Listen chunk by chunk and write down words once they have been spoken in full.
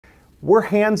We're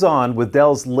hands-on with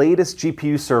Dell's latest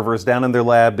GPU servers down in their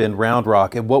lab in Round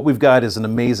Rock, and what we've got is an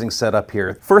amazing setup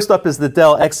here. First up is the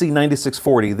Dell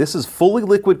XE9640. This is fully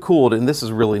liquid cooled, and this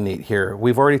is really neat here.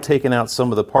 We've already taken out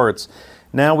some of the parts.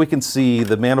 Now we can see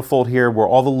the manifold here where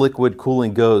all the liquid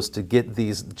cooling goes to get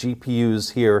these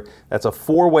GPUs here. That's a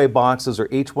four-way box. Those are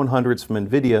H100s from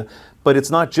NVIDIA. But it's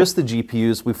not just the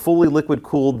GPUs. We fully liquid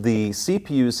cooled the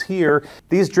CPUs here.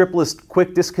 These dripless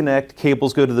quick disconnect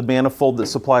cables go to the manifold that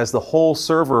supplies the whole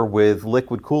server with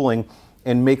liquid cooling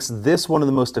and makes this one of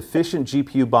the most efficient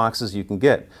GPU boxes you can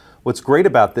get. What's great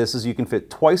about this is you can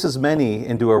fit twice as many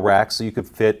into a rack, so you could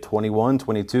fit 21,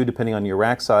 22, depending on your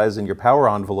rack size and your power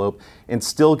envelope, and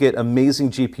still get amazing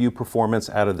GPU performance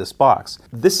out of this box.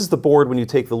 This is the board when you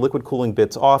take the liquid cooling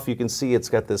bits off. You can see it's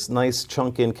got this nice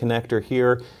chunk-in connector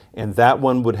here, and that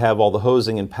one would have all the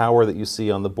hosing and power that you see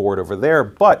on the board over there,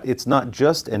 but it's not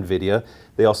just NVIDIA.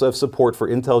 They also have support for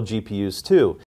Intel GPUs too.